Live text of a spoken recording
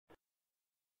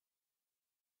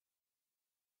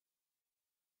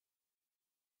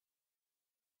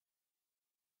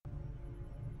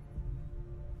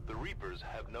peacekeepers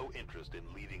have no interest in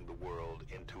leading the world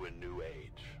into a new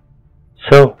age.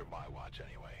 So, Under my watch,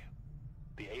 anyway.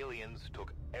 The aliens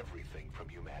took everything from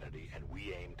humanity, and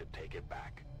we aim to take it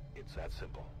back. It's that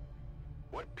simple.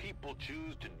 What people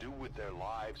choose to do with their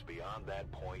lives beyond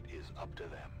that point is up to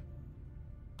them.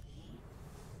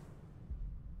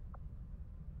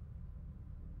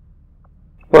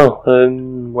 well,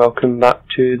 welcome back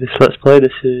to this Let's Play.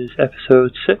 This is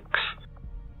episode 6.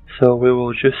 So we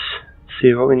will just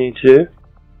see what we need to do.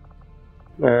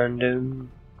 And,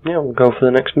 yeah, we'll go for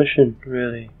the next mission,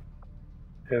 really.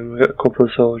 We've got a couple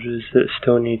of soldiers that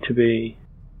still need to be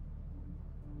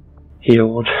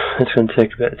healed. It's going to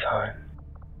take a bit of time.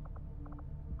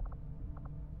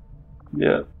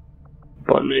 Yeah,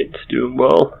 Botnate's doing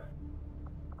well.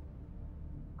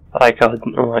 I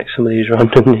like some of these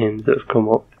random names that have come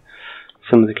up.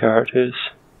 Some of the characters.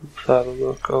 Let's have a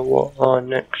look at what our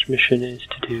next mission is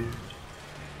to do.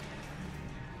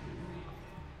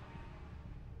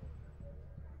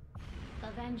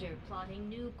 Avenger plotting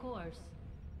new course.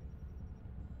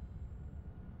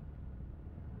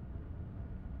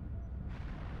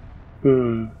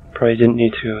 Probably didn't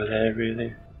need to go there,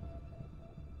 really.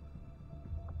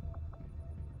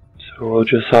 So we'll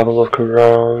just have a look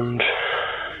around.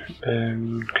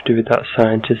 Could do with that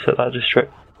scientist at that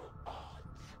district.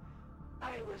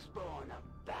 I was born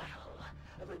of battle,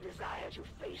 of a desire to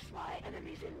face my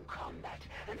enemies in combat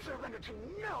and surrender to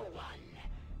no one.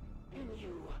 In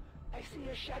you, I see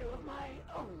a shadow of my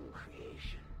own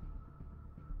creation.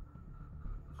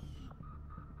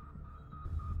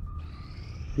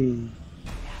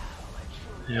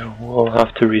 Yeah, we'll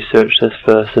have to research this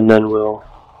first and then we'll...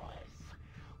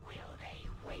 Will they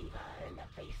waver in the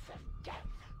face of death?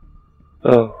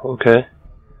 Oh, okay.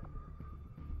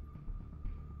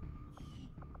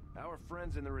 Our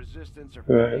friends in the resistance are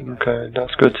Right, okay,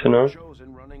 that's good to know.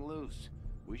 chosen running loose.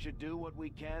 We should do what we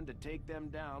can to take them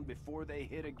down before they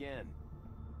hit again.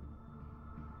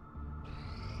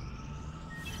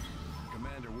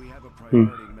 Commander, we have a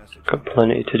priority message. Got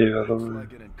plenty to do, haven't we?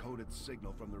 Like an encoded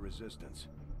signal from the resistance.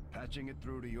 Patching it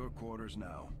through to your quarters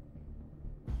now.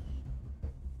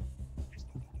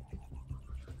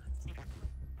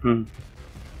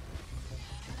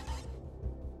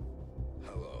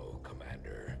 Hello,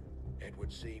 Commander. It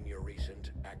would seem your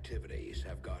recent activities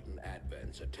have gotten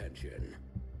Advent's attention.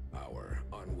 Our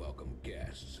unwelcome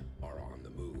guests are on the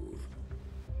move.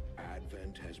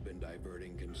 Advent has been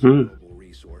diverting considerable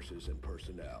resources and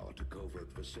personnel to covert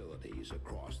facilities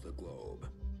across the globe.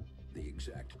 The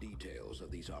exact details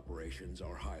of these operations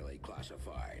are highly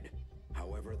classified.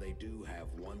 However, they do have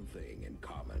one thing in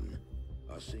common.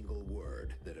 A single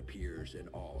word that appears in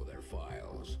all their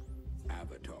files.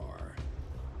 Avatar.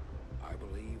 I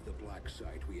believe the black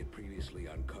site we had previously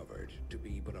uncovered to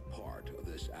be but a part of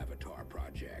this Avatar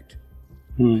project.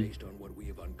 Based on what we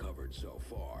have uncovered so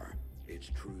far, its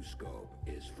true scope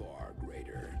is far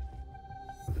greater.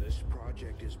 This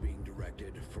project is being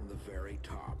directed from the very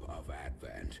top of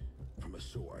Advent, from a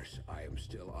source I am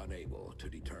still unable to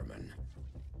determine.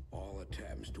 All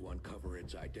attempts to uncover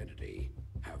its identity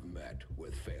have met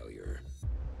with failure.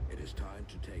 It is time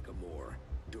to take a more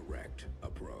direct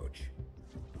approach.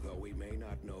 Though we may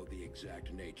not know the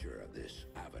exact nature of this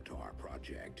Avatar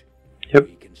project,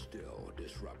 we can still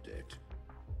disrupt it.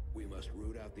 We must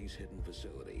root out these hidden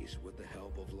facilities with the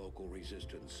help of local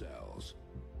resistance cells,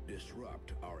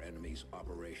 disrupt our enemy's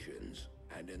operations,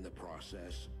 and in the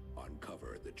process,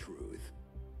 uncover the truth.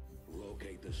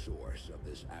 Locate the source of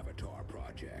this Avatar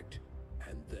project,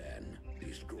 and then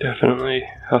destroy it. Definitely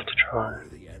have to try. For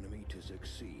the enemy to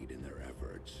succeed in their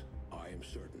efforts, I am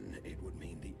certain it would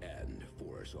mean the end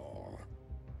for us all.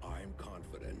 I am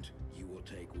confident you will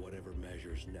take whatever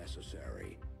measures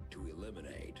necessary to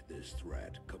eliminate this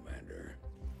threat, Commander.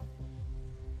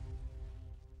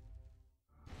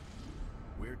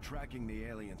 We're tracking the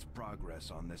aliens'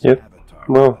 progress on this Yep. Avatar.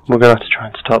 Well, project. we're gonna have to try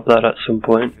and stop that at some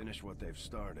point. Finish what they've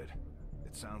started.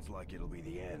 It sounds like it'll be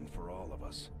the end for all of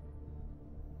us.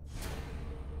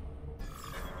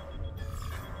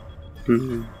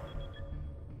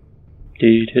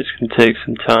 Indeed, it's going to take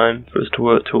some time for us to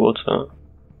work towards that.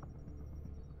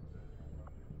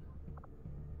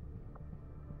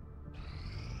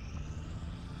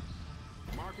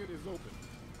 Market is open.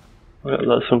 Right,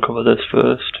 let's uncover this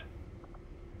first.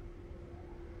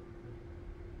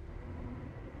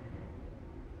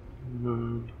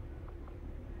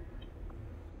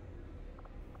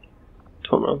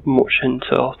 Don't have much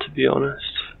intel, to be honest.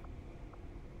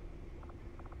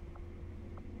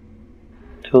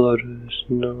 Loaders,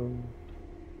 no.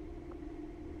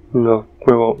 No,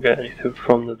 we won't get anything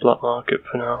from the black market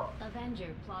for now. Avenger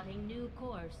plotting new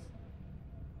course.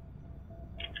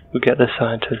 we get the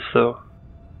scientists though.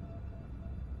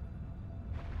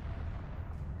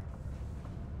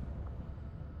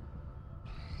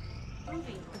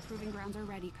 The proving grounds are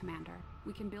ready, Commander.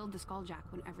 We can build the Skulljack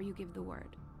whenever you give the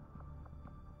word.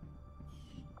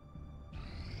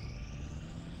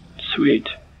 Sweet.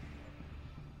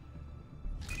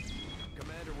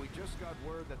 Commander, we just got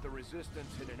word that the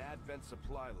Resistance hit an Advent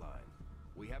supply line.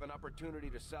 We have an opportunity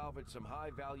to salvage some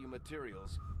high-value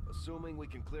materials, assuming we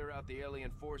can clear out the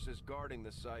alien forces guarding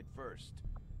the site first.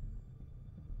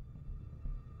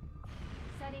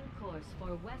 Setting course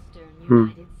for Western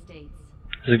United States.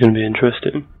 This is going to be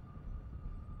interesting.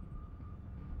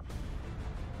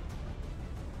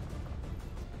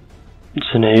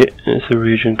 It's a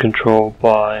region controlled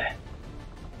by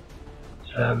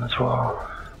them as well.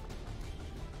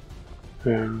 I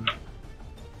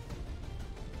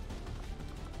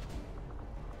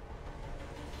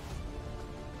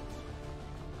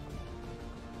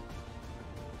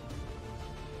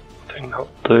think that'll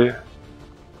do.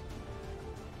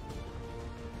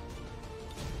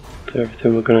 That's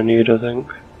everything we're going to need, I think.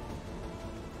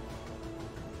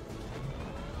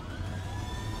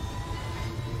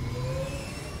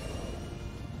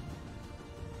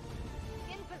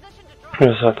 I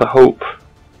just have to hope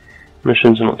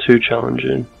missions are not too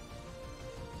challenging.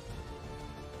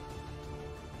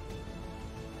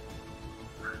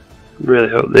 Really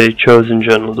hope the chosen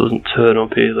general doesn't turn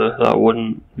up either. That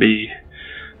wouldn't be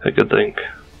a good thing.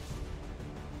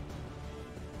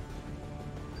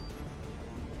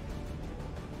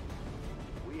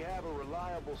 We have a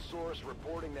reliable source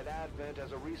reporting that Advent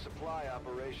has a resupply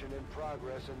operation in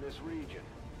progress in this region.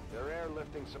 They're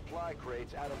airlifting supply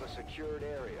crates out of a secured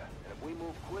area, and if we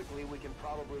move quickly, we can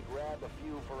probably grab a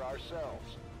few for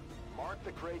ourselves. Mark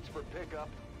the crates for pickup,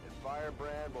 and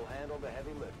Firebrand will handle the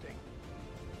heavy lifting.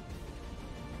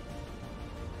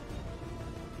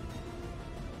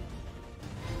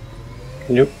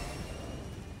 Yep.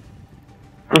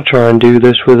 I'll try and do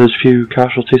this with as few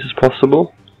casualties as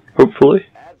possible, hopefully.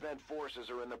 Advent forces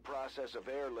are in the process of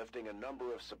airlifting a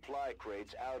number of supply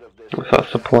crates out of this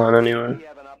That's the plan anyway. We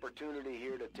have an opportunity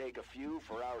here to take a few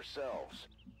for ourselves.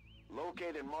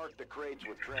 Locate and mark the crates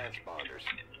with transponders,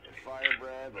 and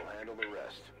Firebrand will handle the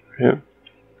rest. Yep.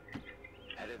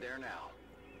 Headed there now.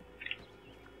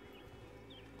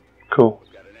 Cool.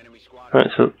 Got an enemy squad. Right,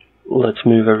 so let's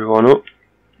move everyone up.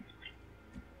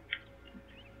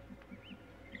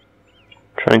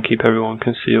 Try and keep everyone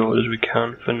concealed as we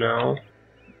can for now.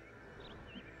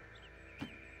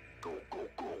 Go, go,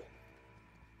 go.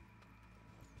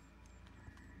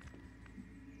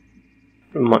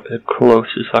 It might be the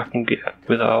closest I can get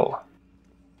without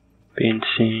being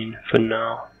seen for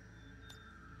now.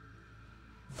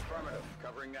 Affirmative.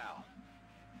 Covering now.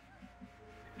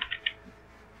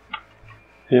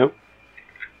 Yep.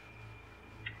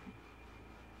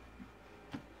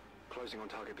 Closing on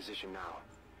target position now.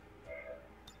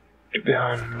 Get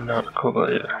behind that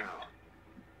cover, yeah.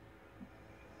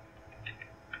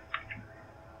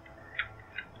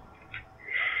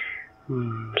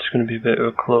 It's going to be a bit of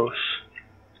a close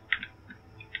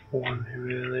one,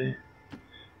 really. I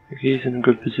think he's in a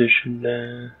good position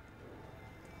there.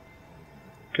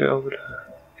 Get over there.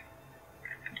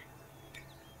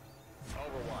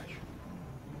 Overwatch.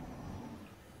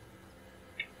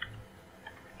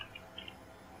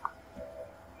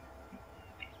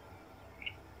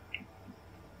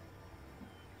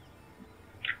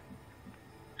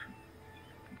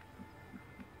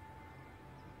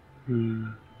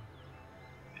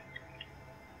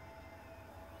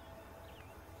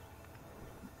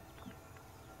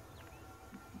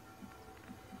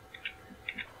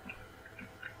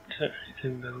 Is there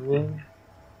anything below?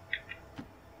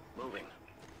 Moving.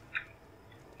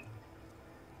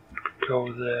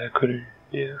 Go there, couldn't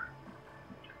you? Yeah.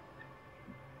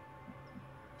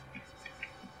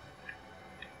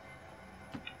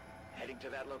 Heading to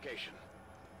that location.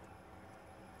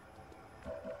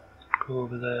 Go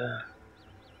over there.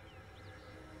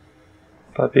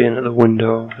 By being at the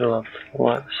window, he'll have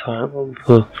light the sight on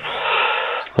for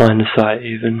line of sight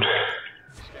even.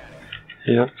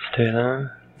 Yep, stay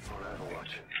there.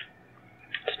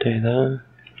 Stay there.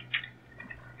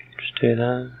 Stay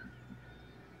there.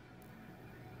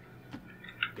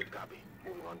 Good copy.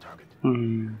 Moving on target.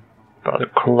 About the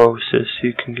closest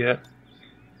you can get.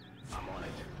 I'm on it.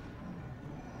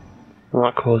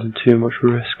 Not causing too much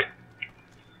risk.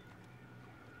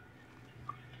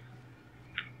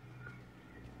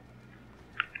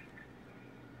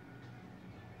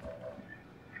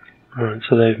 Alright,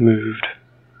 so they've moved.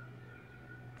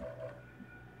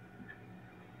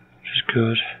 Which is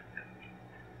good.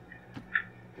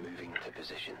 Moving to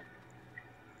position.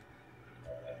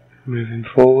 Moving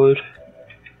forward.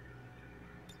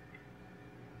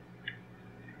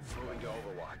 Moving to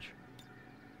Overwatch.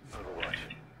 Overwatch.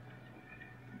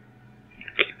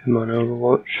 Keep him on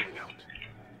Overwatch. Moving out.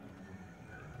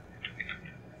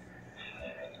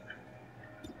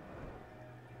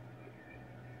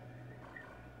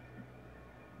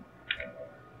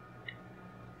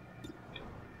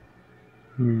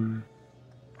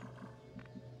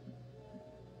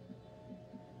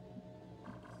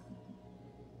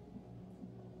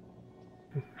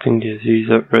 Thing is, he's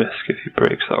at risk if he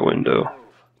breaks that window.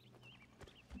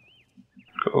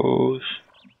 Goes.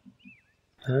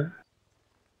 Huh?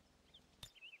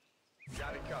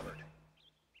 Got it covered.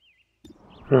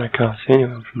 I can't see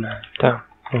anyone from there. Damn.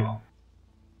 Oh well.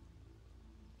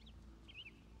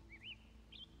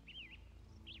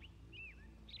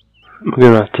 We're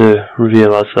gonna have to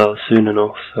reveal ourselves soon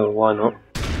enough, so why not?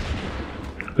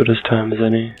 Good as time as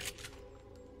any.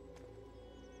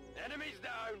 Enemies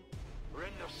down. We're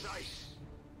in the sight.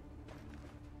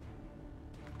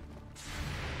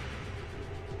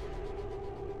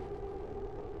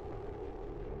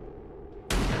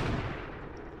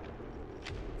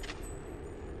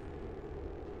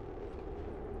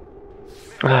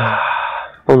 Ah,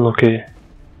 unlucky.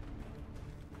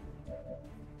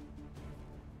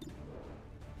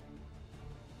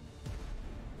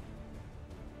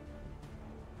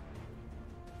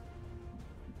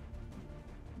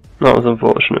 That was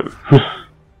unfortunate.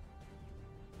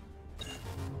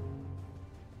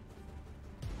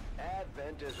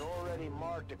 Advent has already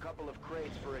marked a couple of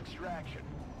crates for extraction.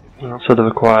 If Well, so they've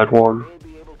acquired one. we may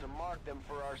be able to mark them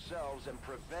for ourselves and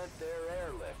prevent their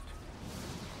airlift.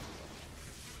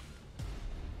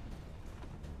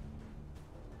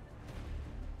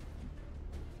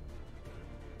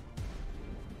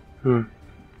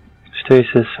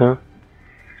 Stasis, huh?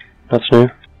 That's new.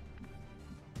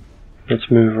 Let's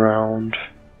move around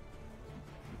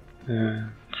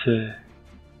to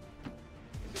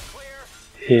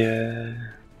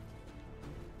here.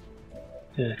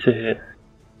 Yeah, to here.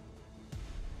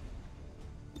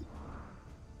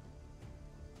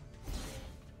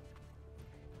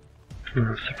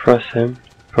 Suppress him,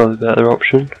 probably the better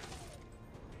option.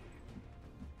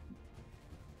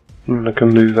 And I can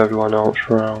move everyone else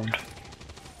around.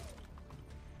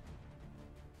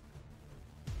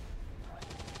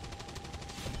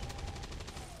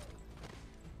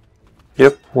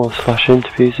 Yep, we'll slash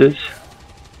into pieces.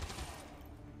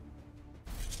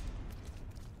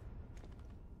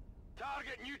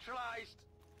 Target neutralized.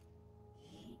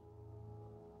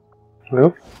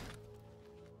 Well,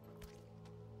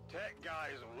 Tech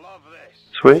guys love this.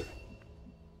 sweet.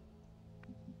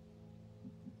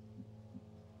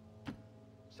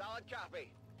 Solid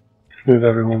copy. Move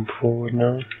everyone forward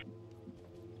now.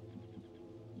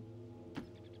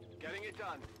 Getting it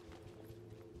done.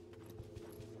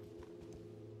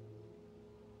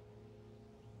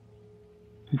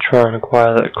 Try and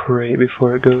acquire that crate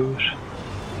before it goes.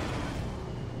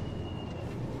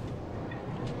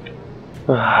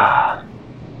 Ah,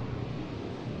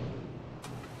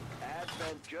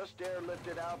 Advent just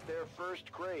airlifted out their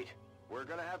first crate. We're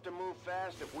gonna have to move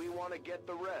fast if we want to get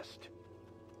the rest.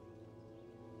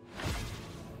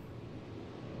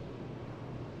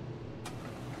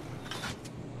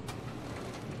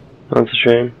 that's a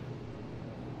shame.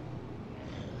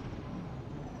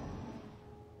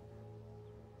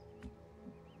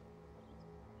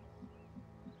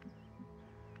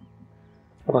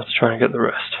 Let's try and get the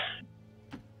rest.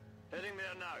 Heading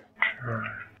there now. Sure.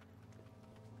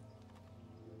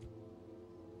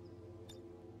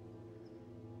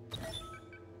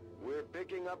 We're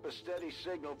picking up a steady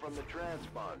signal from the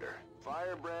transponder.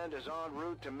 Firebrand is en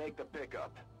route to make the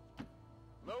pickup.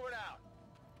 Moving out.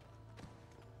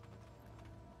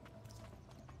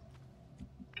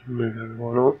 Move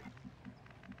everyone up.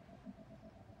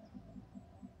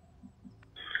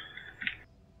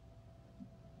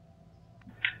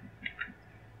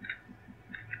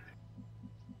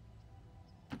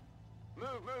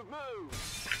 Move.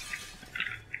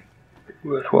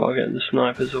 Worthwhile getting the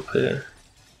snipers up here.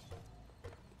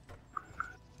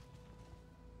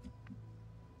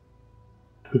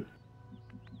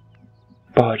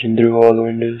 Barging through all the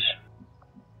windows.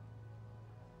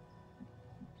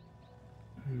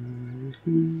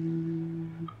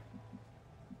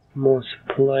 More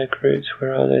supply crates,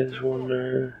 where are they? There's one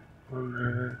there. One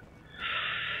there.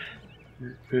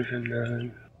 Moving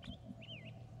down.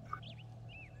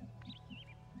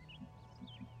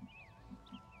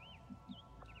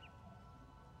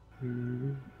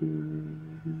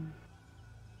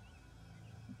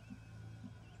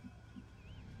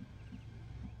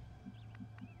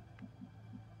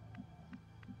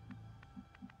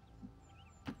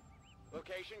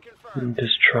 I'm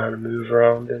just trying to move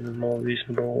around in a more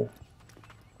reasonable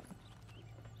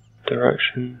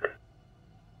direction.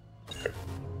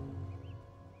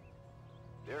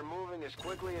 They're moving as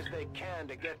quickly as they can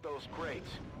to get those crates.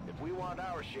 If we want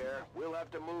our share, we'll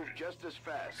have to move just as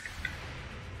fast.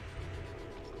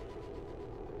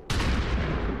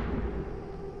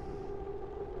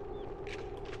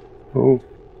 Oh,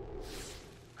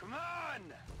 Come on!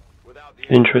 Without the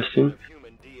interesting. of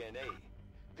human DNA,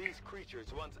 these creatures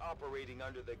once operating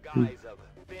under the guise of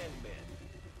thin men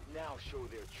now show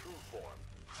their true form.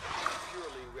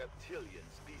 Purely reptilian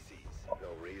species.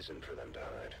 No reason for them to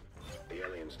hide. The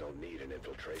aliens don't need an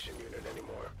infiltration unit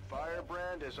anymore.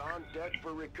 Firebrand is on deck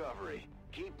for recovery.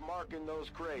 Keep marking those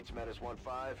crates, Menace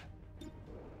 1-5.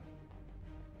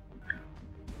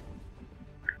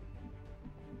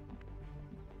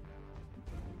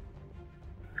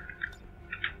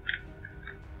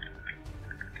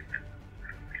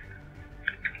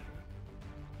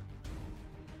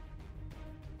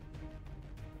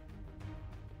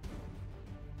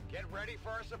 Get ready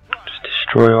for a surprise.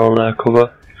 Destroy all their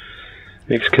cover.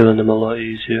 Makes killing them a lot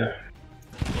easier.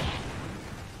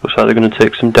 Looks like they're going to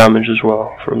take some damage as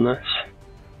well from this,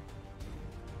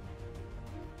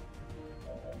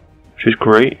 which is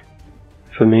great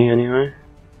for me anyway.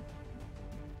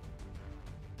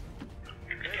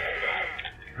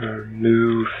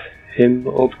 Move him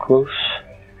up close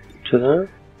to there.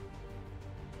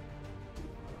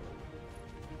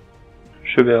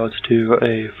 Should be able to do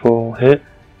a full hit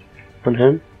on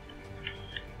him.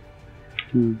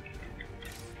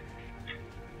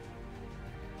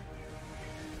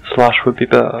 Slash would be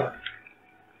better.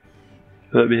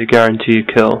 That'd be a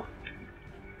guaranteed kill.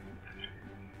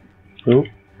 Oh,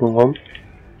 wrong one.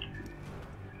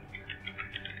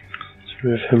 Let's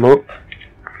move him up.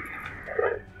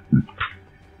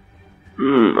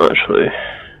 Actually.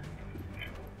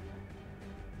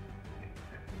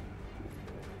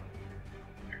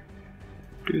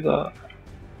 Do that.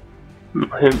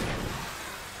 Not him.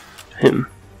 Him.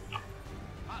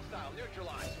 Hostile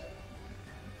neutralized.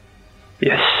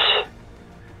 Yes.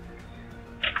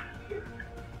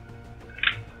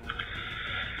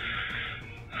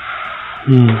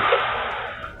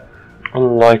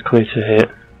 Unlikely to hit.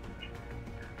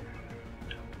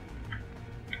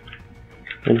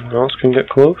 Anyone else can get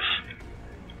close?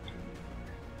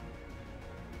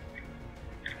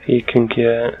 He can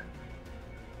get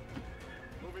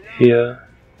here.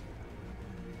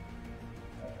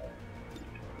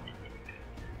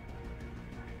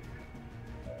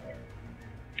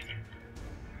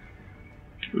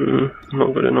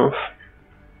 Not good enough.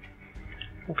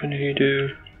 What can he do?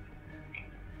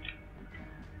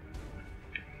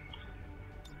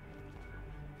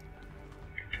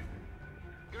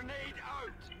 Grenade out.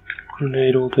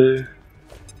 Grenade will do.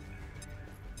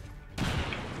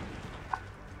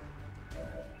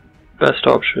 Best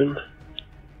option.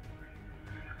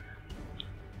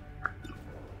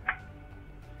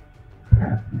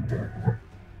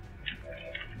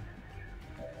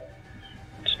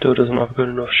 Still doesn't have a good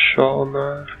enough shot on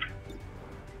that.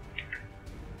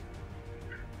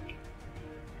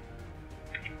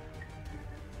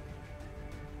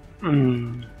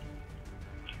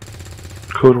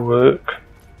 Could work.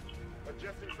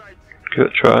 Give it a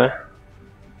try.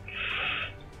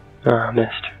 Ah,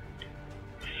 missed.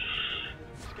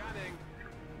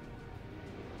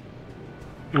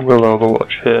 We'll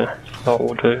overwatch here. That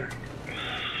will do.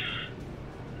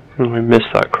 And we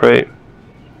missed that crate.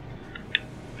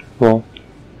 Well,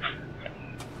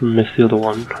 we missed the other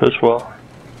one as well.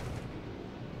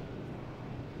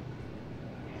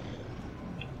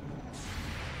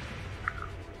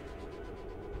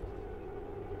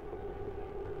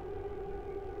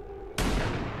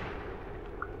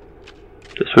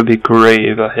 This would be great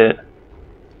if I hit.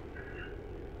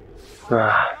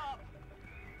 Ah.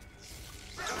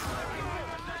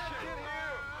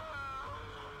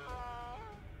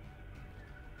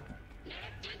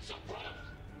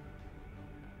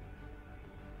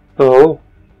 Oh.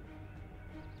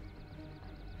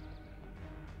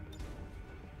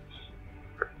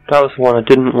 That was the one I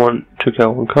didn't want to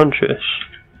go unconscious.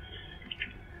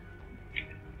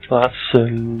 That's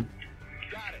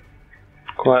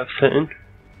quite upsetting.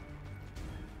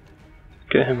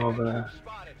 Get him over there.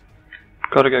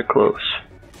 Gotta get close.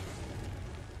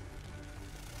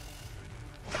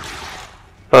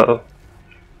 Uh-oh.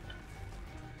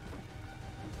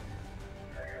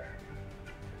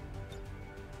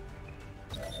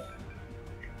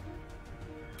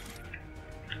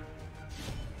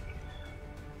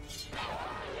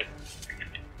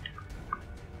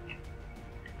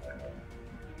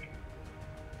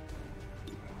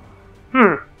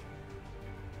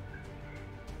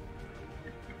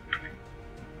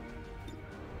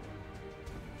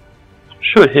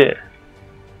 Should hit.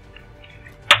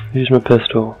 Use my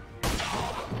pistol.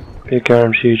 Be a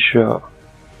guaranteed shot.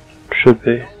 Should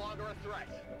be. No longer a threat.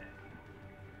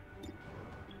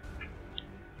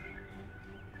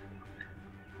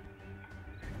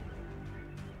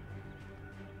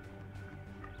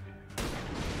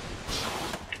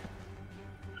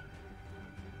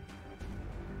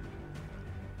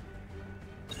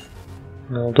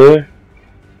 That'll do.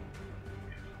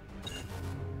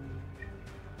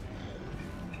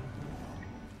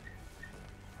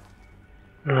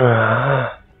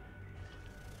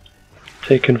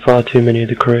 Taken far too many of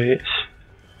the crates.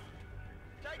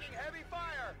 Taking heavy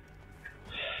fire.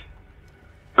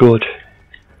 Good.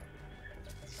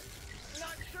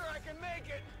 Not sure I can make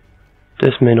it.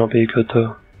 This may not be good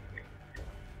though.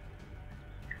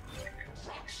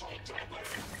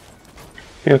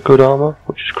 Yeah, good armor,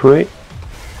 which is great.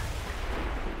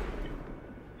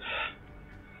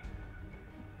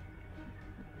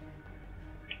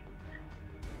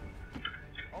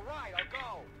 All right, I'll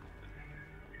go.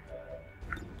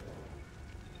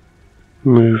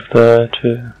 Move there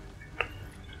to...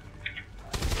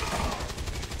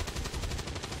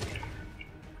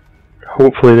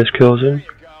 Hopefully this kills him. There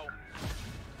you go.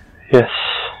 Yes.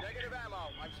 Negative ammo.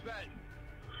 I'm spent.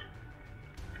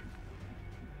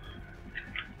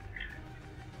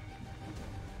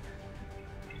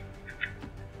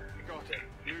 Got it.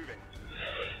 Moving.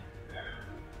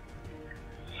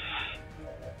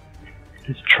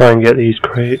 Let's try and get these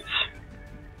crates.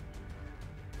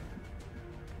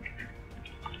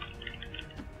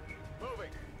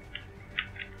 Moving.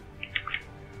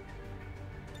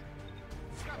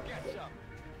 Come get some.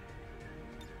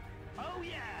 Oh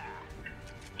yeah.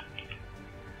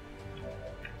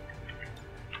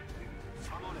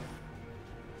 I'm on it.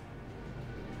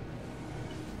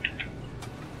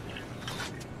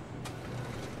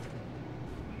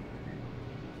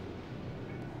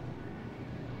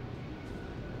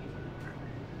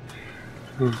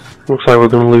 Looks like we're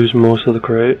going to lose most of the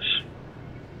crates.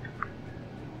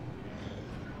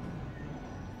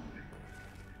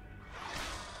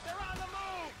 They're on the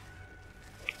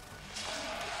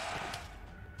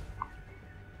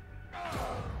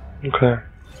move. Okay.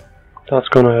 That's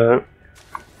going to hurt.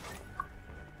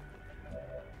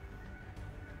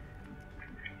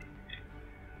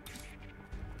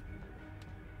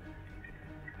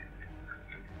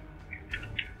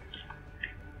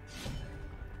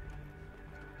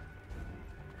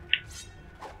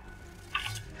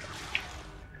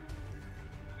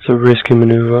 It's a risky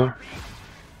maneuver.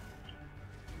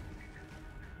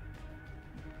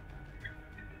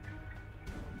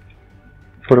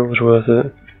 But it was worth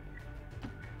it.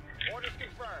 Orders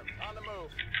confirmed. On the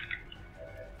move.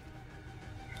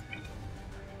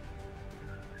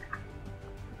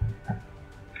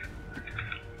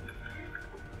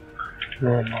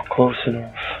 No, I'm not close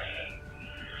enough.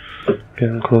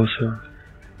 Getting closer.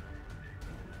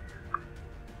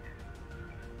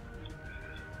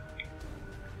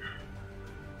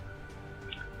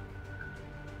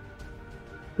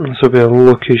 This will be a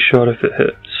lucky shot if it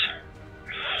hits.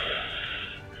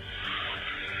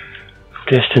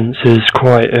 Distance is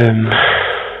quite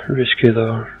risky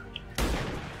though.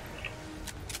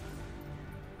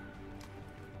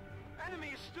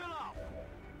 Enemy is still up.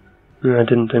 I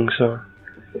didn't think so.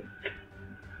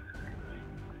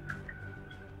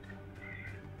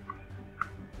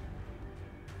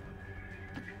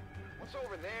 What's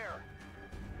over there?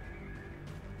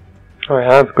 I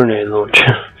have a grenade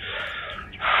launcher.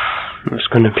 It's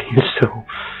going to be so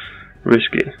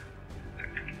risky.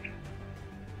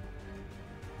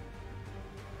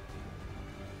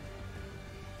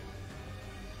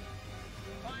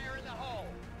 Fire in the hole.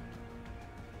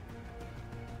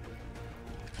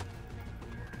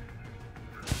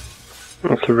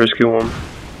 That's a risky one.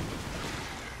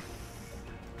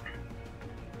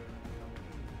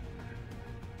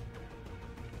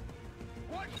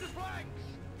 Watch the flanks.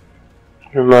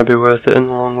 It might be worth it in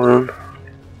the long run.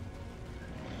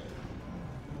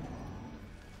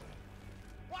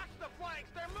 Watch the flanks.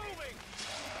 They're moving.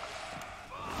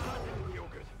 That didn't feel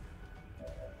good.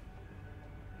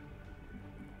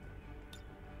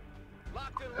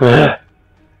 Locked and loaded.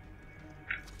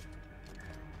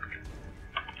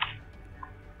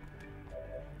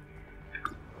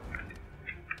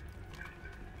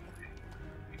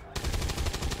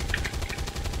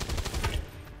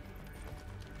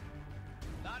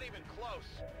 Not even close.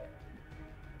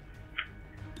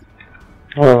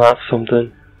 Well, that's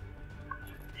something.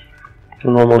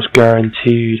 An almost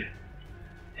guaranteed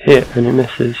hit and it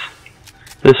misses.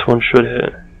 This one should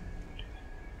hit.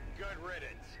 Good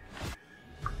riddance.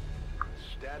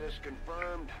 Status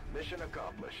confirmed. Mission Mission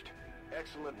accomplished.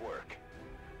 Excellent work.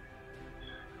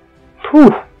 Whew.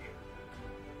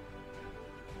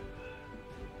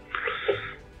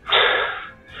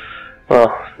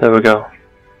 Well, there we go.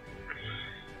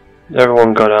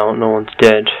 Everyone got out, no one's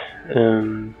dead.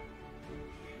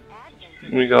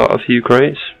 We got a few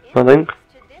crates, I think.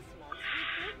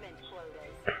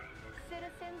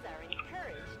 Citizens are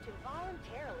encouraged to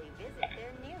voluntarily visit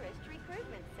their nearest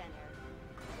recruitment center.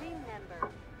 Remember,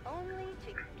 only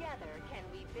together can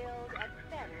we build a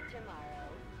better tomorrow.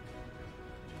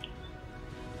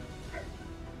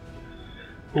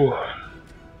 Ooh.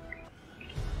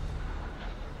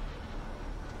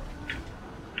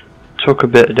 Took a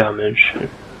bit of damage.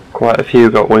 Quite a few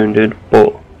got wounded,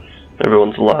 but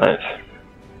everyone's alive.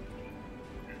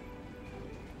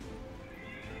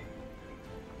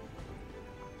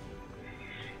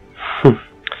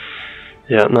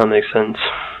 Yeah, that makes sense.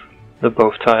 They're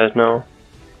both tired now.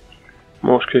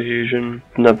 Most cohesion,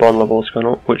 and their bond level's gone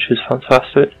up, which is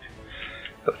fantastic.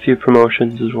 Got a few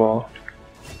promotions as well.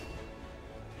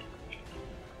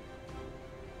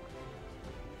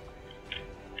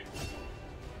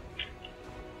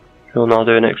 He'll now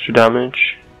do an extra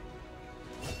damage.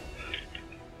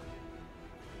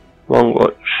 Long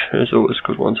watch is always a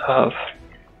good one to have.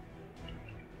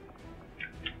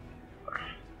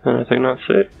 And I think that's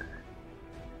it.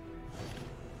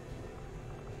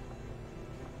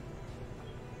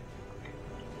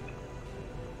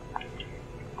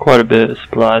 Quite a bit of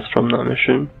supplies from that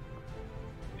mission.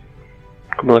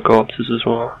 A couple of corpses as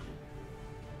well.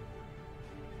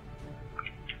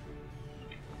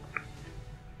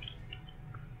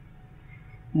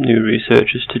 New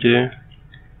researches to do.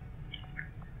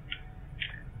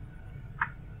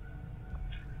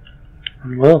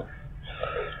 And well,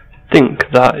 I think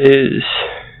that is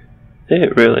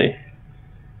it really.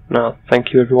 Now,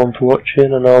 thank you everyone for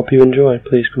watching, and I hope you enjoyed.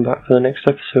 Please come back for the next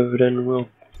episode and we'll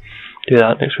do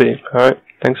that next week. Alright,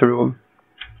 thanks everyone.